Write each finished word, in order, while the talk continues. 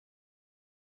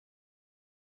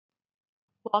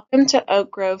Welcome to Oak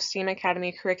Grove STEAM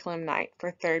Academy Curriculum Night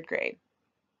for 3rd grade.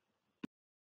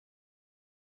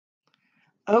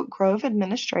 Oak Grove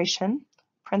Administration,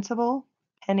 Principal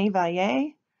Penny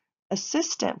Valle,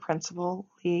 Assistant Principal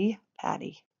Lee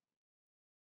Patty.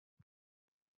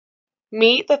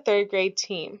 Meet the 3rd grade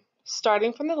team.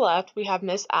 Starting from the left, we have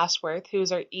Miss Ashworth, who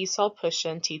is our ESOL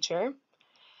push-in teacher,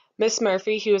 Miss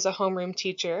Murphy, who is a homeroom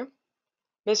teacher,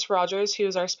 Miss Rogers, who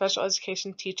is our special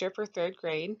education teacher for 3rd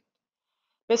grade,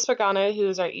 Miss Pagano, who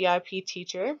is our EIP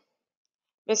teacher,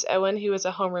 Miss Owen, who is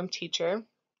a homeroom teacher,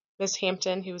 Miss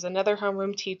Hampton, who is another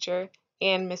homeroom teacher,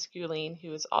 and Miss Guline,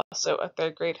 who is also a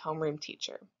 3rd grade homeroom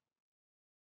teacher.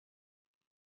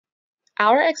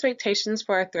 Our expectations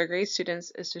for our 3rd grade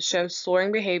students is to show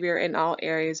soaring behavior in all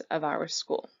areas of our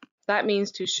school. That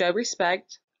means to show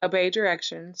respect, obey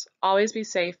directions, always be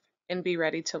safe, and be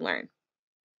ready to learn.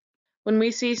 When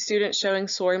we see students showing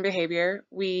soaring behavior,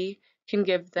 we can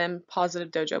give them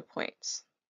positive dojo points.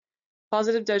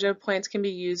 Positive dojo points can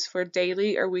be used for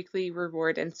daily or weekly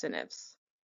reward incentives.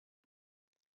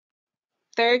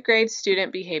 3rd grade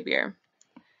student behavior.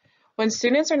 When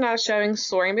students are not showing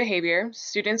soaring behavior,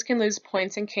 students can lose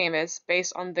points in Canvas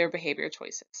based on their behavior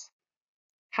choices.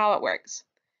 How it works.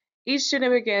 Each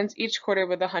student begins each quarter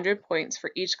with 100 points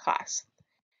for each class.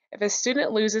 If a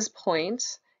student loses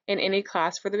points in any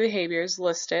class for the behaviors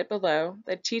listed below,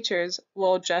 the teachers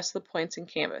will adjust the points in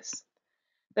Canvas.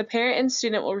 The parent and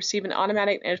student will receive an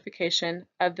automatic notification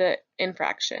of the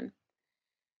infraction.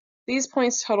 These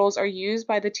points totals are used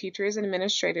by the teachers and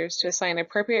administrators to assign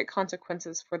appropriate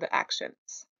consequences for the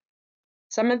actions.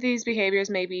 Some of these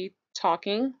behaviors may be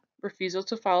talking, refusal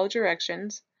to follow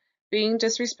directions, being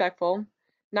disrespectful,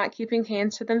 not keeping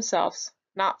hands to themselves,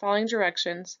 not following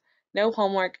directions, no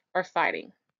homework, or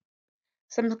fighting.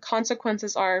 Some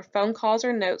consequences are phone calls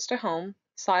or notes to home,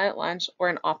 silent lunch, or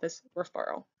an office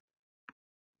referral.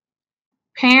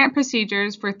 Parent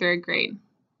procedures for 3rd grade.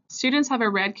 Students have a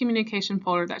red communication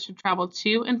folder that should travel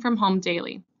to and from home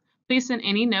daily. Please send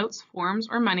any notes, forms,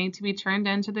 or money to be turned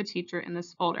in to the teacher in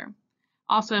this folder.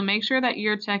 Also, make sure that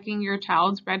you're checking your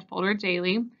child's red folder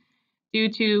daily due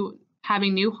to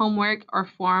having new homework or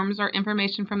forms or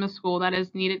information from the school that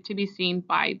is needed to be seen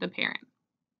by the parent.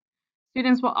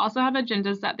 Students will also have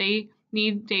agendas that they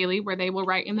need daily where they will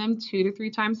write in them 2 to 3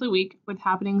 times a week with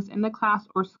happenings in the class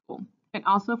or school, and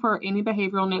also for any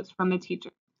behavioral notes from the teacher.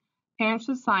 Parents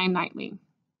should sign nightly.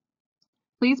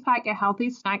 Please pack a healthy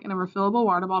snack and a refillable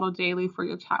water bottle daily for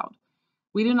your child.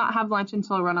 We do not have lunch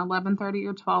until around 11:30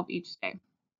 or 12 each day.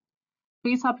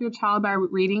 Please help your child by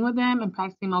reading with them and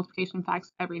practicing multiplication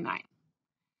facts every night.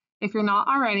 If you're not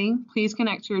already, please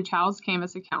connect to your child's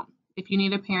Canvas account. If you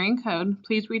need a pairing code,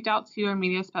 please reach out to our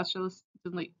media specialist,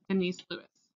 Denise Lewis.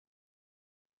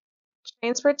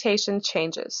 Transportation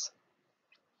changes.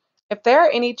 If there are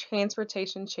any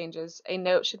transportation changes, a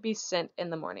note should be sent in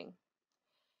the morning.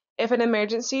 If an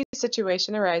emergency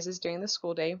situation arises during the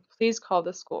school day, please call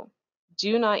the school.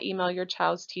 Do not email your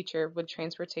child's teacher with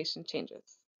transportation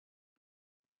changes.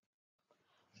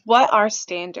 What are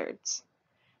standards?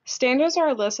 Standards are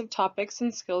a list of topics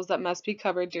and skills that must be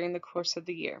covered during the course of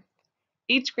the year.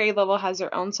 Each grade level has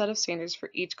their own set of standards for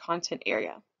each content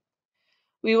area.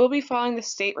 We will be following the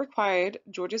state-required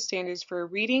Georgia standards for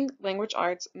reading, language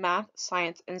arts, math,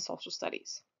 science, and social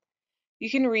studies. You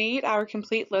can read our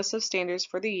complete list of standards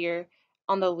for the year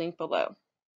on the link below.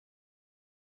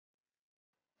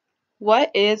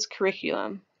 What is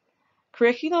curriculum?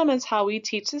 Curriculum is how we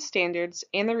teach the standards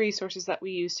and the resources that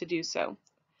we use to do so.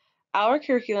 Our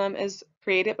curriculum is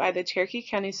created by the Cherokee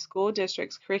County School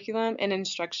District's Curriculum and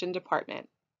Instruction Department.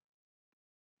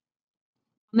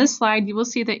 On this slide, you will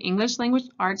see the English Language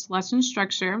Arts lesson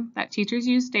structure that teachers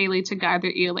use daily to guide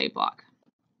their ELA block.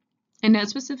 In no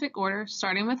specific order,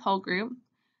 starting with whole group,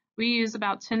 we use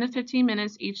about 10 to 15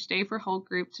 minutes each day for whole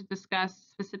group to discuss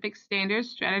specific standards,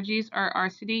 strategies, or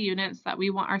RCD units that we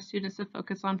want our students to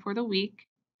focus on for the week.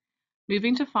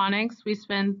 Moving to phonics, we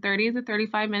spend 30 to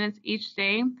 35 minutes each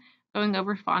day going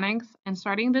over phonics, and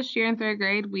starting this year in 3rd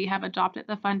grade, we have adopted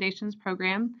the Foundations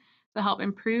program to help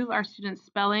improve our students'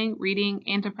 spelling, reading,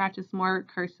 and to practice more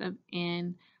cursive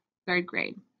in 3rd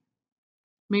grade.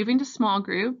 Moving to small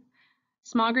group,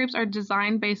 small groups are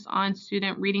designed based on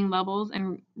student reading levels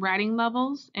and writing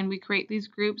levels, and we create these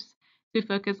groups to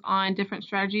focus on different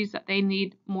strategies that they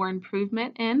need more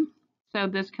improvement in. So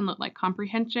this can look like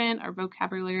comprehension or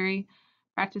vocabulary,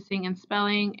 practicing and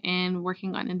spelling, and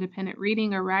working on independent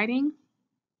reading or writing.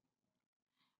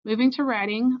 Moving to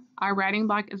writing, our writing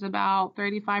block is about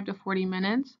 35 to 40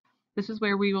 minutes. This is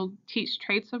where we will teach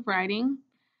traits of writing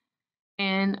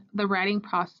and the writing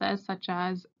process, such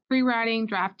as pre-writing,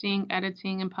 drafting,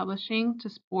 editing, and publishing to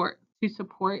support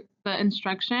the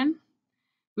instruction.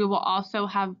 We will also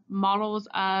have models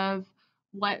of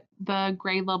what the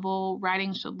grade level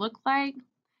writing should look like.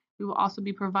 We will also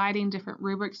be providing different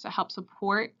rubrics to help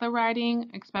support the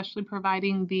writing, especially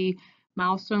providing the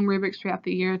milestone rubrics throughout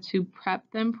the year to prep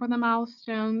them for the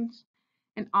milestones,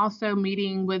 and also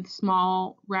meeting with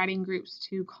small writing groups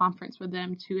to conference with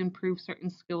them to improve certain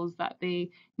skills that they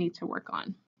need to work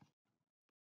on.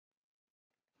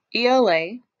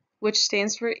 ELA, which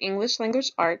stands for English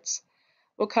Language Arts,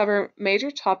 will cover major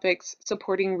topics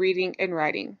supporting reading and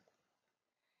writing.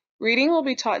 Reading will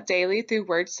be taught daily through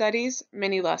word studies,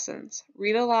 mini lessons,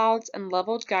 read-alouds, and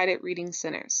leveled guided reading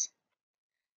centers.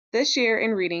 This year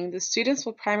in reading, the students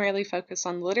will primarily focus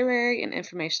on literary and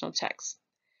informational texts.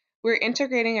 We're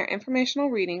integrating our informational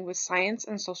reading with science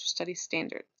and social studies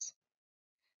standards.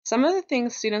 Some of the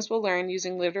things students will learn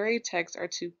using literary texts are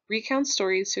to recount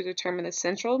stories to determine the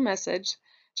central message,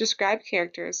 describe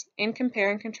characters, and compare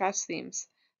and contrast themes,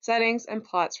 settings, and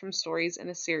plots from stories in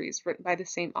a series written by the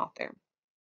same author.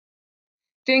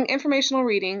 During informational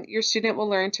reading, your student will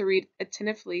learn to read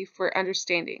attentively for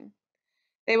understanding.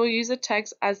 They will use a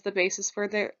text as the basis for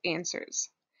their answers.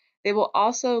 They will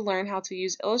also learn how to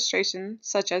use illustrations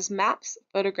such as maps,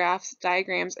 photographs,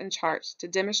 diagrams, and charts to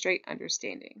demonstrate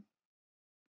understanding.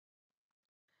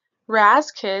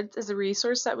 Raz Kids is a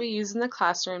resource that we use in the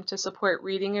classroom to support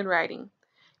reading and writing.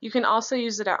 You can also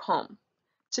use it at home.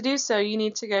 To do so, you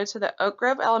need to go to the Oak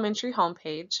Grove Elementary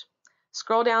homepage,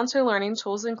 scroll down to Learning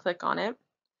Tools and click on it.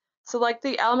 Select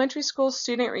the elementary school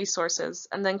student resources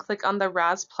and then click on the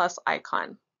Raz Plus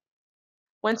icon.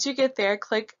 Once you get there,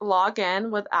 click Log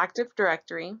In with Active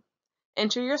Directory,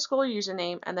 enter your school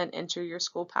username, and then enter your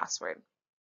school password.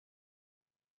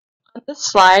 On this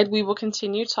slide, we will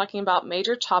continue talking about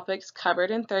major topics covered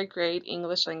in 3rd grade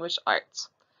English Language Arts.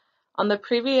 On the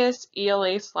previous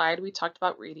ELA slide, we talked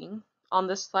about reading. On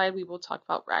this slide, we will talk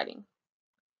about writing.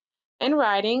 In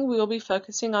writing, we will be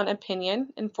focusing on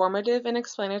opinion, informative and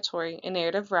explanatory, and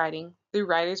narrative writing through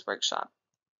Writer's Workshop.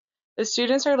 The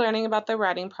students are learning about the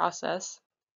writing process,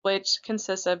 which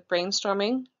consists of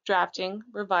brainstorming, drafting,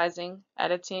 revising,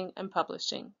 editing, and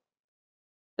publishing.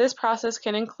 This process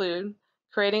can include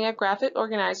creating a graphic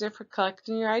organizer for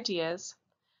collecting your ideas,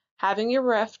 having your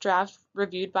rough draft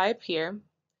reviewed by a peer,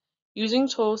 using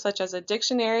tools such as a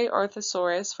dictionary or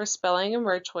thesaurus for spelling and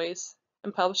word choice,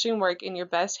 and publishing work in your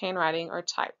best handwriting or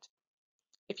typed.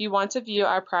 If you want to view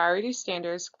our priority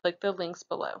standards, click the links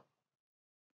below.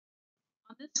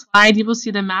 On this slide, you will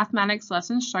see the mathematics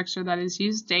lesson structure that is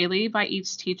used daily by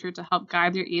each teacher to help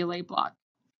guide your ELA block.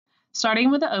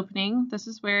 Starting with the opening, this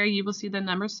is where you will see the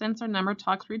number sense or number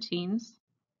talks routines.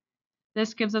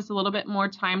 This gives us a little bit more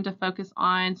time to focus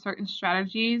on certain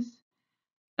strategies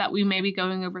that we may be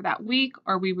going over that week,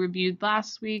 or we reviewed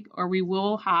last week, or we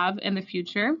will have in the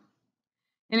future.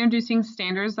 Introducing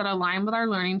standards that align with our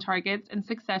learning targets and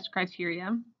success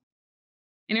criteria.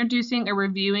 Introducing or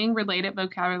reviewing related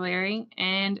vocabulary,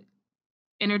 and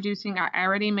introducing our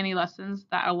I-Ready mini lessons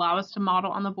that allow us to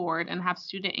model on the board and have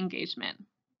student engagement.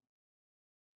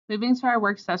 Moving to our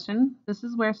work session, this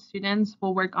is where students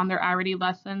will work on their I-Ready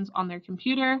lessons on their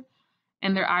computer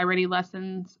and their I-Ready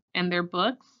lessons in their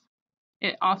books.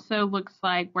 It also looks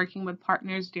like working with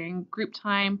partners during group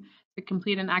time to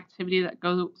complete an activity that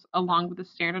goes along with the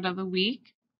standard of the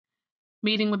week.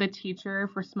 Meeting with a teacher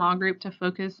for small group to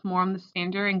focus more on the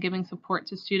standard and giving support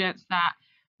to students that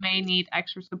may need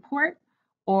extra support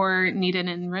or need an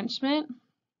enrichment.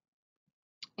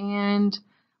 And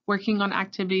working on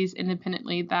activities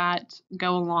independently that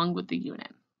go along with the unit.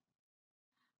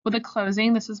 With a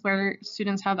closing, this is where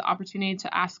students have the opportunity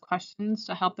to ask questions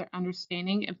to help their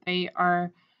understanding if they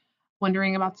are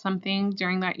wondering about something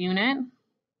during that unit.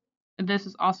 This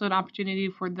is also an opportunity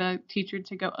for the teacher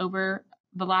to go over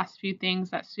the last few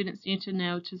things that students need to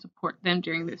know to support them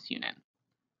during this unit.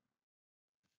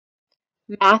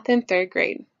 Math in 3rd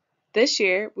grade. This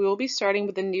year, we will be starting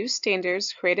with the new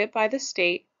standards created by the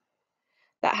state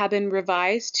that have been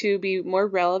revised to be more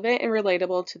relevant and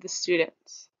relatable to the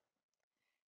students.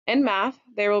 In math,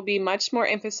 there will be much more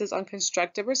emphasis on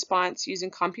constructive response using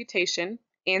computation,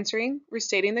 answering,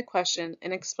 restating the question,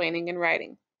 and explaining and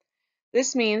writing.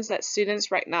 This means that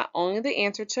students write not only the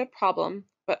answer to a problem,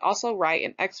 but also write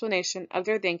an explanation of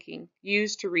their thinking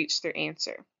used to reach their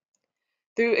answer.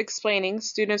 Through explaining,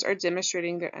 students are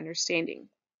demonstrating their understanding.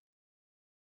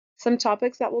 Some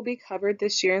topics that will be covered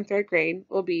this year in 3rd grade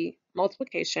will be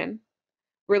multiplication,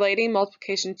 relating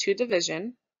multiplication to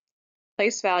division,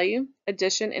 place value,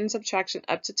 addition and subtraction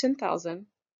up to 10,000,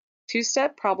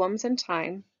 two-step problems and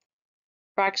time,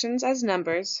 fractions as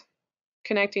numbers,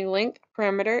 connecting length,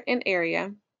 perimeter, and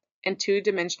area, and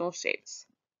two-dimensional shapes.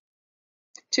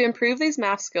 To improve these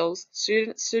math skills,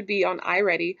 students should be on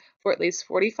iReady for at least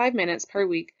 45 minutes per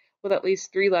week with at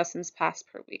least 3 lessons passed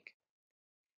per week.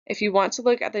 If you want to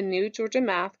look at the new Georgia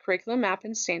Math Curriculum Map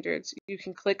and Standards, you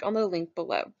can click on the link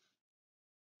below.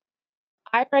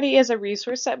 iReady is a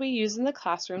resource that we use in the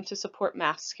classroom to support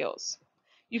math skills.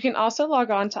 You can also log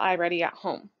on to iReady at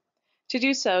home. To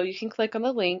do so, you can click on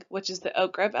the link, which is the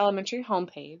Oak Grove Elementary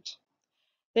homepage.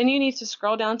 Then you need to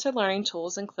scroll down to Learning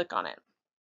Tools and click on it.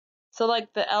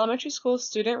 Select the Elementary School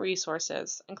Student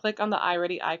Resources and click on the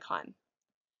iReady icon.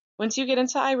 Once you get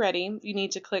into iReady, you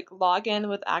need to click Log in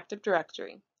with Active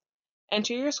Directory.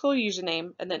 Enter your school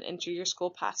username and then enter your school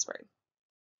password.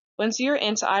 Once you're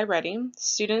into iReady,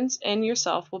 students and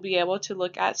yourself will be able to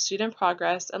look at student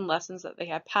progress and lessons that they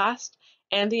have passed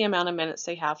and the amount of minutes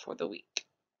they have for the week.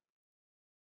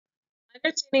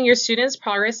 Understanding your students'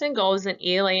 progress and goals in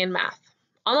ELA and math.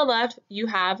 On the left, you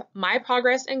have My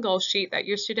Progress and Goals sheet that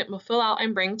your student will fill out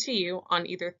and bring to you on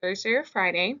either Thursday or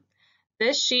Friday.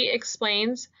 This sheet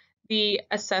explains the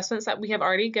assessments that we have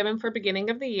already given for beginning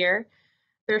of the year,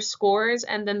 their scores,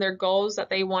 and then their goals that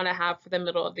they want to have for the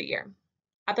middle of the year.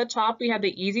 At the top, we have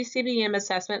the Easy CBM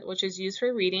assessment, which is used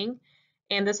for reading,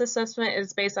 and this assessment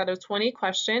is based out of 20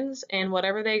 questions, and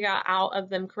whatever they got out of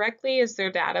them correctly is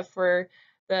their data for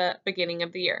the beginning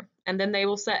of the year. And then they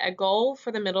will set a goal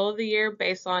for the middle of the year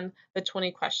based on the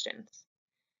 20 questions.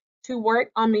 To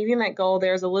work on meeting that goal,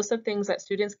 there's a list of things that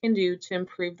students can do to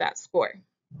improve that score.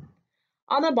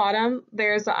 On the bottom,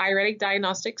 there's the iReady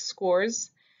diagnostic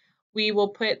scores. We will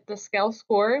put the scale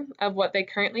score of what they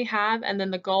currently have and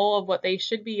then the goal of what they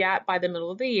should be at by the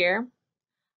middle of the year.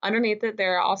 Underneath it,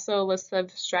 there are also a list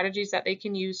of strategies that they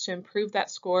can use to improve that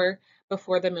score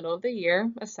before the middle of the year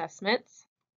assessments.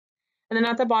 And then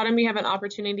at the bottom, you have an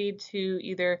opportunity to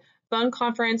either phone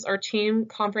conference or team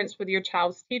conference with your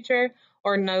child's teacher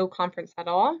or no conference at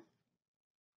all.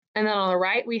 And then on the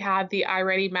right, we have the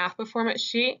iReady math performance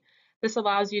sheet. This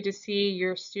allows you to see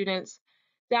your students'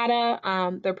 data,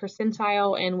 their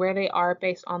percentile, and where they are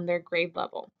based on their grade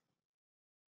level.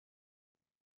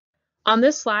 On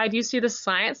this slide, you see the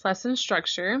science lesson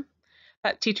structure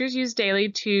that teachers use daily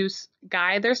to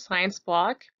guide their science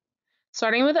block.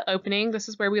 Starting with the opening, this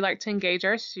is where we like to engage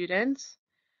our students.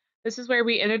 This is where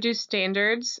we introduce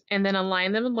standards and then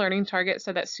align them with learning targets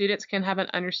so that students can have an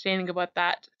understanding of what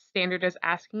that standard is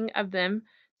asking of them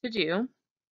to do.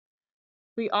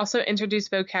 We also introduce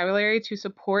vocabulary to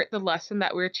support the lesson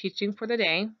that we're teaching for the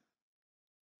day,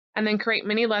 and then create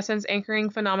mini lessons anchoring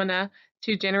phenomena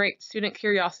to generate student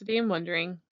curiosity and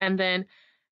wondering, and then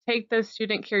take those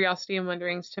student curiosity and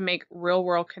wonderings to make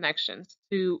real-world connections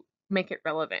to make it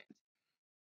relevant.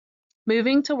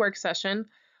 Moving to work session,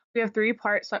 we have 3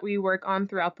 parts that we work on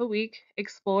throughout the week: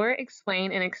 explore,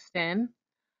 explain, and extend.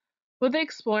 With the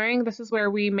exploring, this is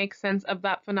where we make sense of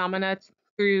that phenomena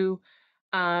through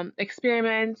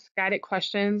experiments, guided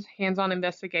questions, hands-on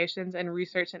investigations, and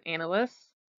research and analysis.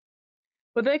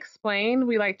 With the explain,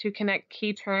 we like to connect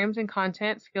key terms and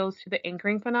content skills to the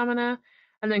anchoring phenomena,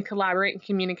 and then collaborate and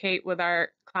communicate with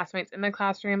our classmates in the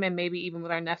classroom and maybe even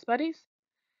with our nest buddies.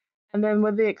 And then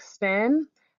with the extend,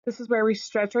 this is where we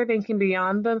stretch our thinking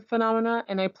beyond the phenomena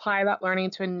and apply that learning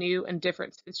to a new and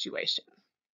different situation.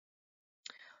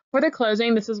 For the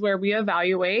closing, this is where we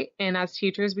evaluate, and as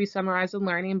teachers, we summarize the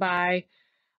learning by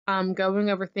going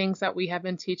over things that we have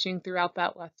been teaching throughout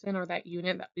that lesson or that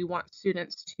unit that we want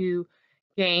students to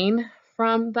gain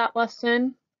from that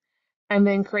lesson, and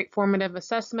then create formative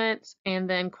assessments and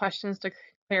then questions to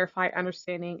clarify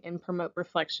understanding and promote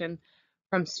reflection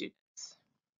from students.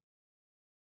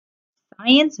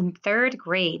 Science in 3rd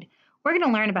grade. We're going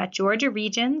to learn about Georgia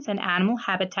regions and animal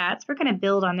habitats. We're going to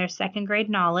build on their 2nd grade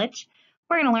knowledge.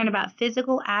 We're going to learn about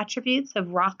physical attributes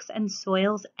of rocks and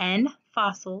soils and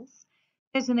fossils.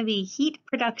 There's going to be heat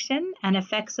production and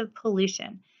effects of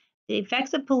pollution. The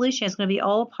effects of pollution is going to be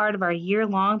all part of our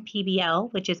year-long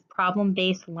PBL, which is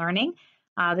problem-based learning.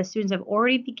 The students have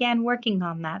already began working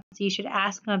on that, so you should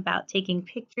ask them about taking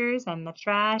pictures and the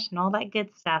trash and all that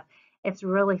good stuff. It's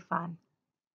really fun.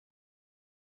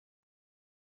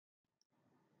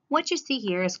 What you see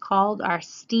here is called our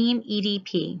STEAM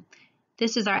EDP.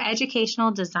 This is our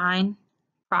educational design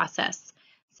process.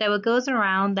 So it goes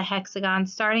around the hexagon,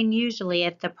 starting usually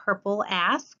at the purple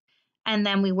ask, and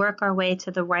then we work our way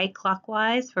to the right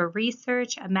clockwise for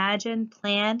research, imagine,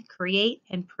 plan, create,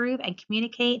 improve, and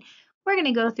communicate. We're going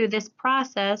to go through this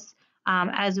process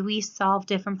as we solve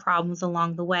different problems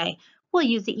along the way. We'll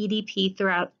use the EDP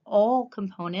throughout all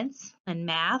components in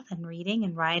math and reading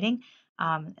and writing.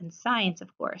 And science,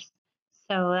 of course.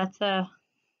 So that's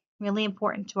really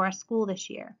important to our school this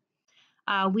year.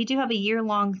 We do have a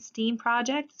year-long STEAM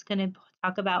project. It's going to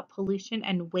talk about pollution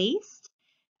and waste.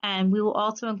 And we will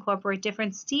also incorporate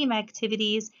different STEAM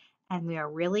activities. And we are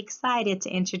really excited to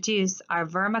introduce our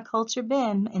vermiculture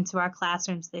bin into our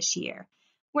classrooms this year.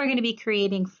 We're going to be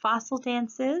creating fossil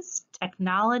dances,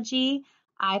 technology,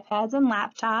 iPads and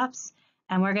laptops,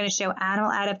 and we're going to show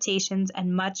animal adaptations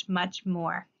and much, much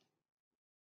more.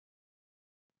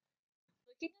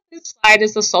 Looking at this slide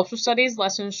is the social studies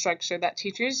lesson structure that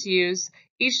teachers use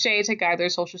each day to guide their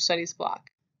social studies block.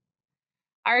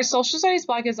 Our social studies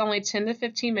block is only 10 to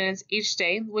 15 minutes each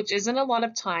day, which isn't a lot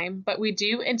of time, but we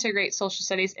do integrate social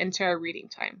studies into our reading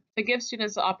time to give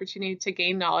students the opportunity to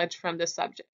gain knowledge from the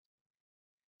subject.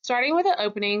 Starting with the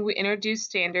opening, we introduce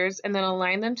standards and then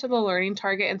align them to the learning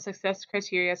target and success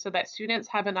criteria so that students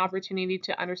have an opportunity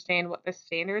to understand what the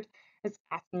standard is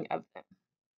asking of them.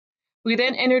 We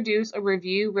then introduce a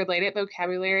review related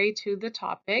vocabulary to the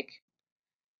topic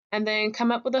and then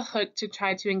come up with a hook to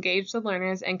try to engage the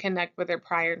learners and connect with their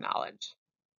prior knowledge.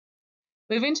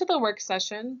 Moving to the work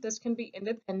session, this can be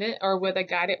independent or with a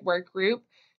guided work group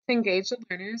to engage the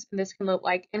learners, and this can look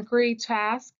like inquiry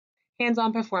tasks,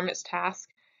 hands-on performance tasks,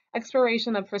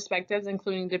 exploration of perspectives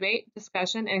including debate,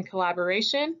 discussion, and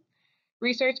collaboration,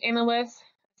 research analysis,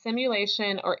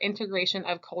 simulation, or integration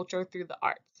of culture through the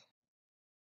arts.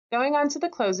 Going on to the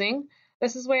closing,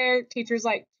 this is where teachers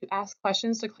like to ask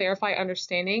questions to clarify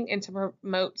understanding and to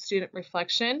promote student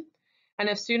reflection. And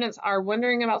if students are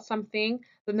wondering about something,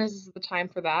 then this is the time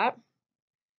for that.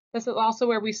 This is also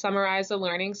where we summarize the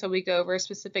learning, so we go over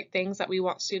specific things that we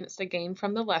want students to gain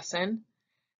from the lesson,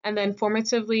 and then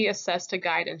formatively assess to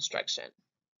guide instruction.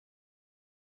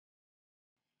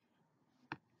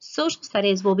 Social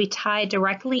studies will be tied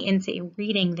directly into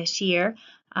reading this year.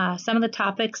 Some of the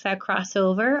topics that cross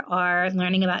over are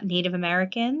learning about Native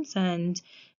Americans and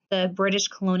the British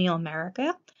colonial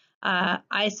America.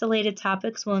 Isolated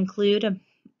topics will include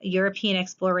European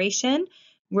exploration,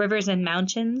 rivers and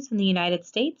mountains in the United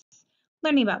States,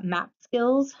 learning about map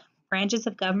skills, branches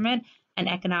of government, and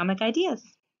economic ideas.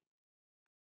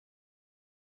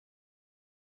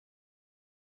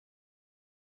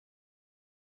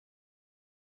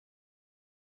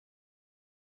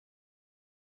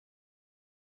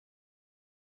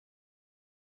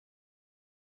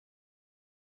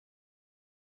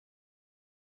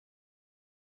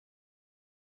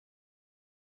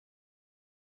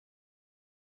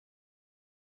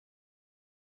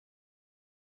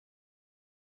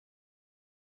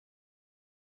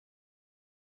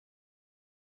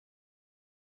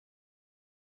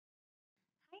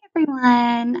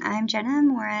 Everyone, I'm Jenna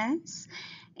Morris,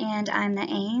 and I'm the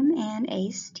AIM and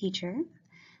ACE teacher.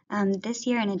 This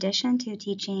year, in addition to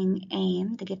teaching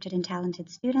AIM, the gifted and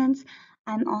talented students,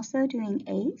 I'm also doing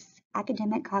ACE,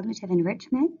 Academic Cognitive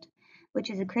Enrichment, which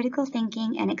is a critical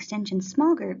thinking and extension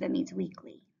small group that meets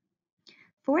weekly.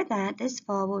 For that, this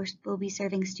fall, we'll be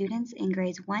serving students in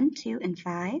grades 1, 2, and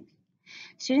 5.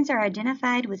 Students are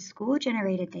identified with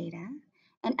school-generated data,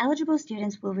 and eligible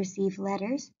students will receive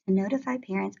letters to notify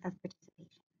parents of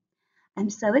participation. I'm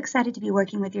so excited to be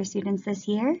working with your students this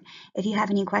year. If you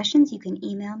have any questions, you can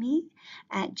email me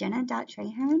at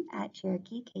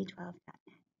jenna.traherne@cherokeek12.net.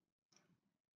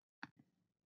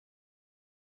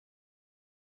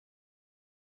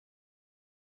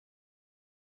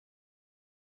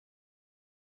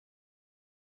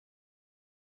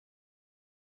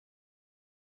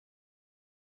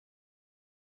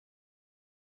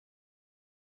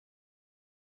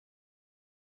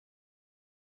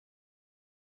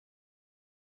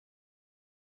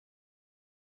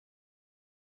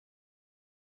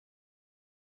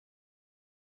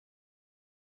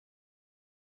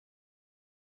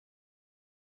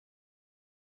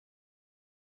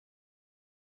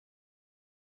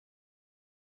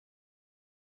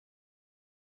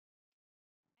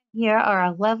 Here are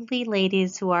our lovely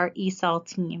ladies who are ESOL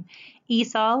team.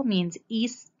 ESOL means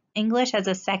East English as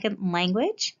a Second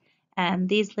Language, and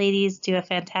these ladies do a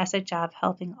fantastic job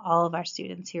helping all of our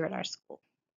students here at our school.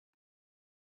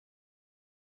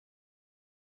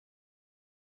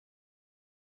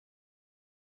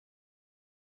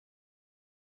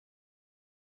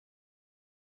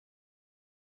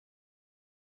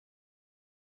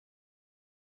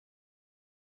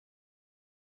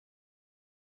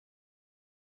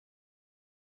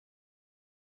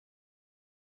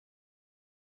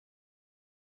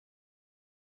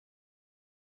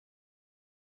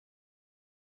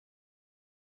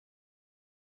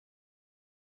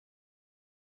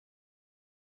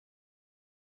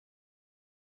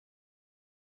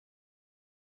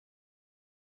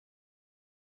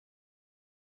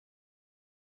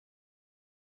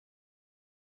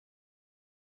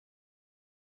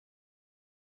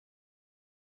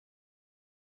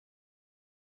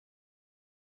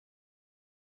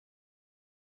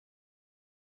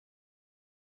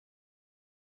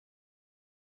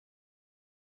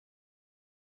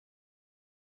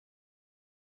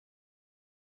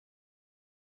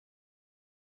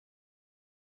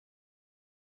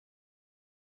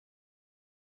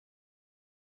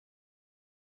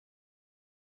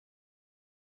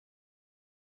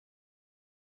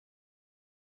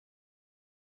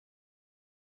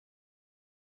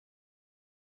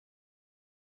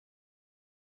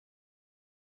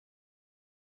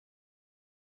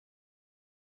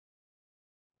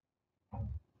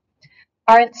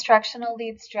 Our instructional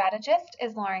lead strategist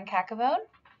is Lauren Cacavone.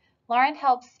 Lauren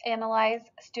helps analyze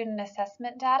student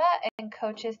assessment data and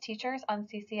coaches teachers on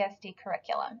CCSD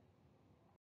curriculum.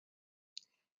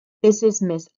 This is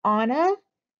Miss Anna.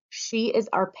 She is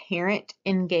our parent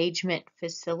engagement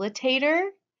facilitator.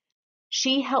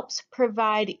 She helps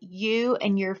provide you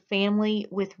and your family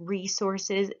with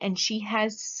resources, and she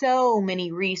has so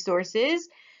many resources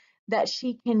that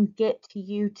she can get to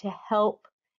you to help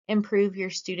improve your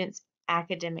students'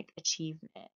 academic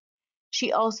achievement.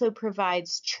 She also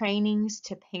provides trainings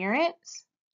to parents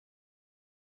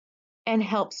and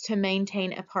helps to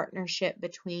maintain a partnership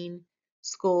between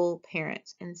school,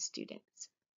 parents, and students.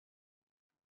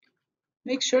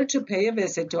 Make sure to pay a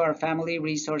visit to our Family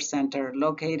Resource Center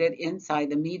located inside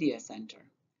the Media Center.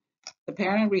 The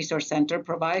Parent Resource Center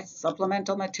provides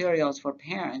supplemental materials for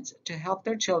parents to help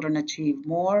their children achieve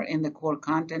more in the core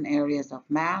content areas of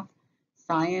math,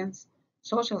 science,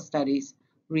 social studies,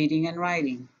 reading, and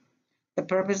writing. The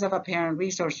purpose of a Parent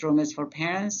Resource Room is for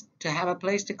parents to have a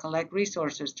place to collect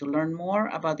resources to learn more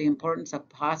about the importance of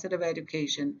positive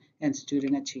education and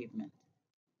student achievement.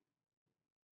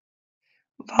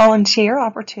 Volunteer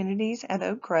opportunities at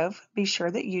Oak Grove. Be sure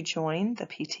that you join the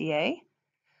PTA.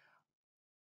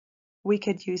 We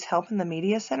could use help in the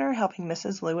Media Center, helping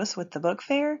Mrs. Lewis with the book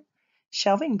fair,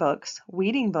 shelving books,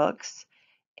 weeding books,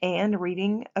 and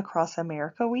Reading Across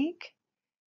America Week.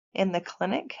 In the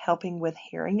clinic, helping with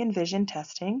hearing and vision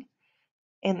testing.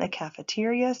 In the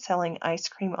cafeteria, selling ice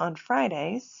cream on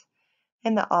Fridays.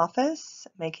 In the office,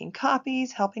 making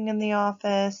copies, helping in the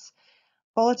office,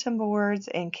 bulletin boards,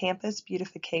 and campus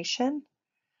beautification.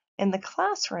 In the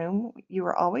classroom, you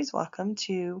are always welcome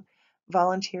to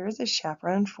volunteer as a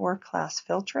chaperone for class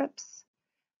field trips,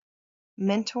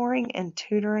 mentoring and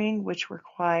tutoring, which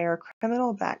require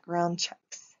criminal background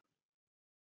checks.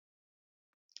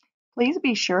 Please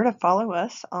be sure to follow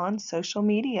us on social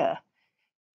media.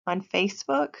 On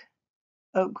Facebook,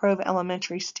 Oak Grove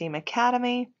Elementary STEAM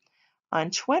Academy.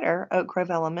 On Twitter, Oak Grove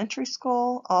Elementary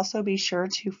School. Also be sure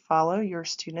to follow your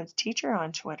student's teacher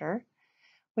on Twitter.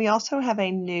 We also have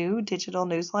a new digital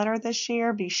newsletter this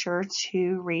year. Be sure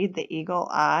to read the Eagle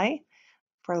Eye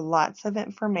for lots of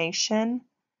information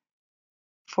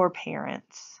for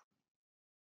parents.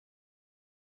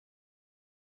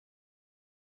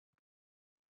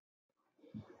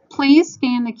 Please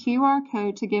scan the QR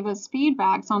code to give us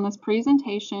feedbacks on this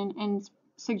presentation and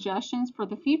suggestions for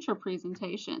the future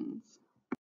presentations.